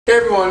Hey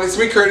everyone, it's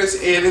me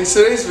Curtis, and in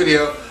today's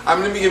video I'm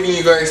going to be giving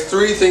you guys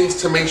 3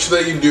 things to make sure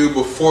that you do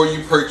before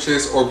you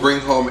purchase or bring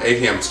home a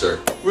hamster.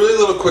 Really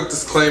little quick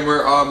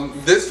disclaimer,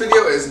 this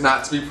video is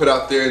not to be put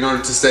out there in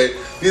order to say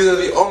these are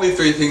the only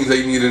 3 things that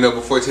you need to know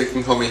before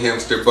taking home a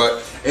hamster,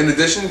 but in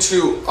addition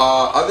to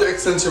other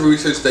extensive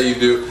research that you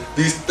do,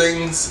 these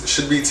things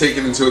should be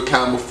taken into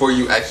account before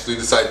you actually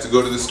decide to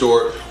go to the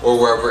store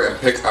or wherever and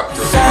pick up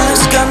your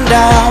hamster.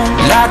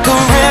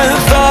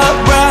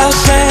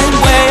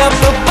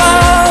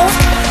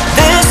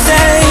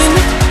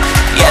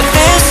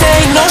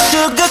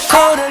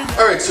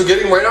 Alright, so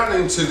getting right on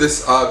into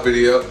this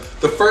video,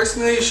 the first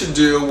thing that you should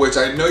do, which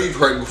I know you've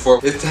heard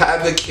before, is to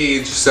have the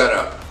cage set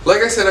up.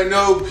 Like I said, I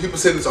know people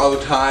say this all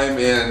the time,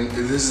 and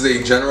this is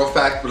a general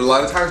fact, but a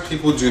lot of times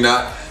people do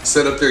not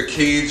set up their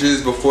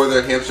cages before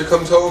their hamster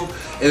comes home.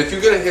 And if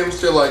you get a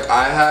hamster like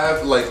I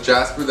have, like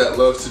Jasper, that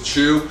loves to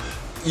chew,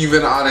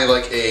 even on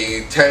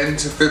a 10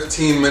 to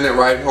 15 minute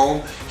ride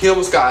home, he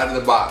almost got out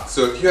of the box.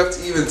 So if you have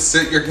to even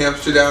sit your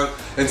hamster down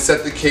and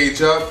set the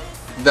cage up,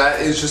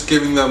 that is just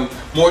giving them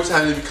more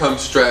time to become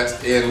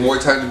stressed and more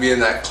time to be in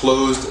that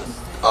closed,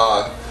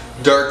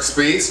 dark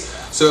space.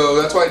 So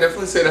that's why I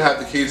definitely say to have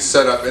the cage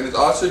set up, and it's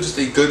also just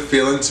a good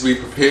feeling to be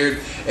prepared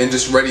and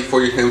just ready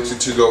for your hamster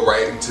to go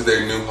right into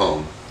their new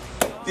home.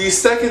 The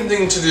second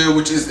thing to do,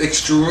 which is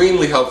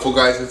extremely helpful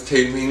guys with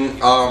taming,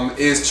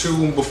 is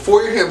to,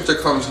 before your hamster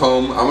comes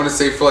home, I want to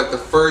say for like the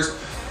first,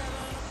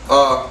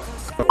 I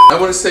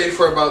want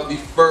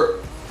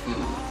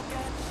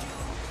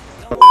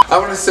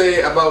to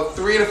say about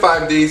 3 to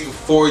 5 days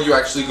before you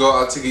actually go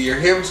out to get your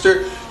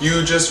hamster,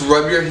 you just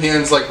rub your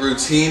hands like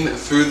routine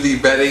through the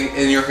bedding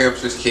in your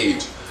hamster's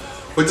cage.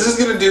 What this is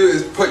going to do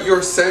is put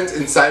your scent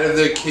inside of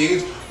their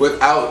cage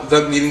without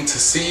them needing to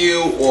see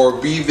you or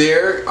be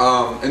there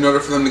in order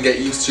for them to get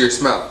used to your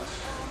smell.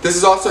 This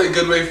is also a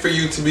good way for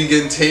you to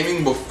begin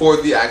taming before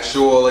the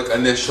actual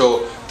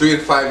initial 3 to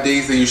 5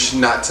 days that you should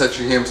not touch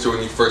your hamster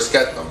when you first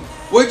get them,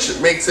 which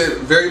makes it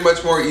very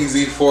much more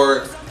easy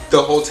for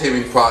the whole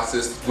taming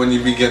process when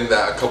you begin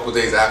that a couple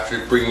days after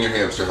bringing your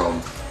hamster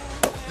home.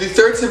 The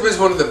third tip is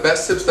one of the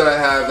best tips that I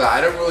have that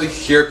I don't really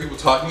hear people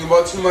talking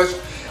about too much,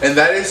 and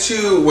that is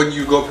to, when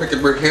you go pick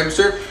up your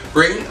hamster,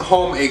 bring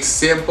home a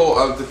sample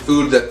of the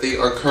food that they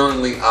are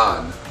currently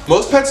on.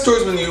 Most pet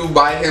stores, when you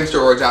buy a hamster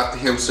or adopt a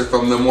hamster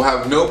from them, will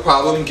have no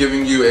problem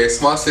giving you a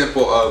small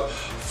sample of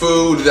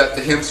food that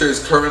the hamster is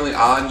currently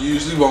on. You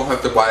usually won't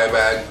have to buy a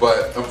bag,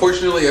 but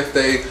unfortunately if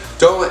they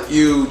don't let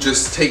you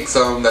just take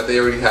some that they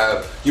already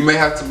have, you may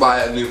have to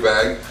buy a new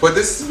bag. But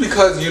this is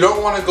because you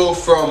don't want to go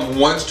from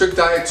one strict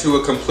diet to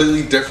a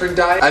completely different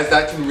diet, as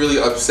that can really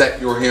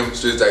upset your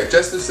hamster's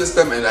digestive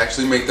system and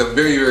actually make them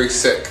very, very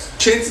sick.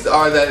 Chances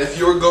are that if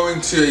you're going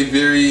to a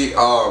very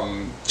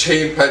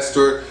chain pet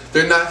store,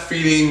 they're not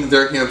feeding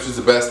their hamsters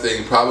the best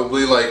thing,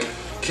 probably like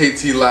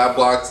KT Lab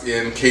Blocks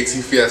and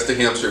KT Fiesta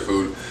hamster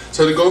food.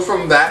 So to go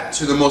from that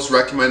to the most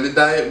recommended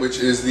diet, which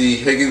is the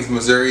Higgins,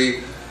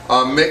 Missouri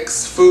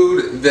mix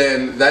food,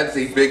 then that's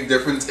a big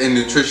difference in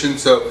nutrition.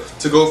 So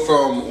to go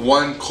from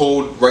one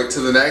cold right to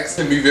the next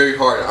can be very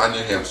hard on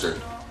your hamster.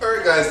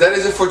 Alright guys, that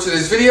is it for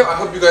today's video. I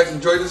hope you guys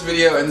enjoyed this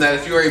video, and that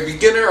if you are a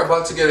beginner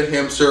about to get a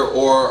hamster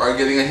or are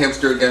getting a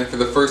hamster again for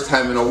the first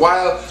time in a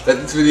while, that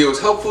this video is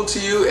helpful to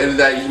you and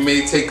that you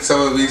may take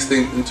some of these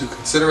things into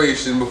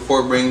consideration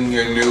before bringing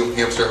your new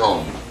hamster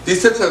home.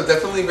 These tips have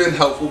definitely been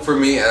helpful for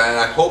me, and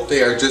I hope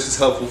they are just as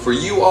helpful for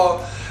you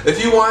all. If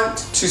you want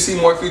to see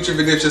more future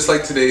videos just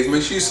like today's,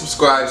 make sure you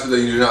subscribe so that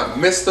you do not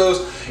miss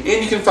those.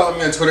 And you can follow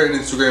me on Twitter and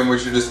Instagram,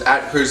 which are just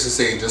at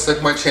Lasane, just like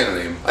my channel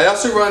name. I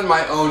also run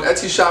my own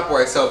Etsy shop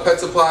where I sell pet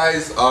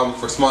supplies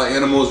for small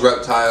animals,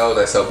 reptiles,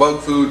 I sell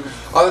bug food,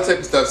 all that type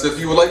of stuff. So if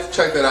you would like to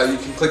check that out, you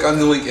can click on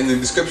the link in the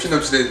description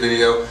of today's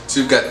video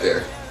to get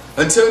there.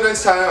 Until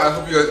next time, I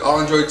hope you guys all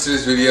enjoyed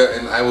today's video,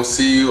 and I will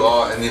see you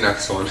all in the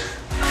next one.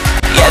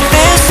 Yeah,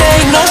 this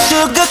ain't no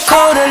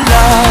sugar-coated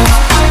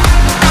love.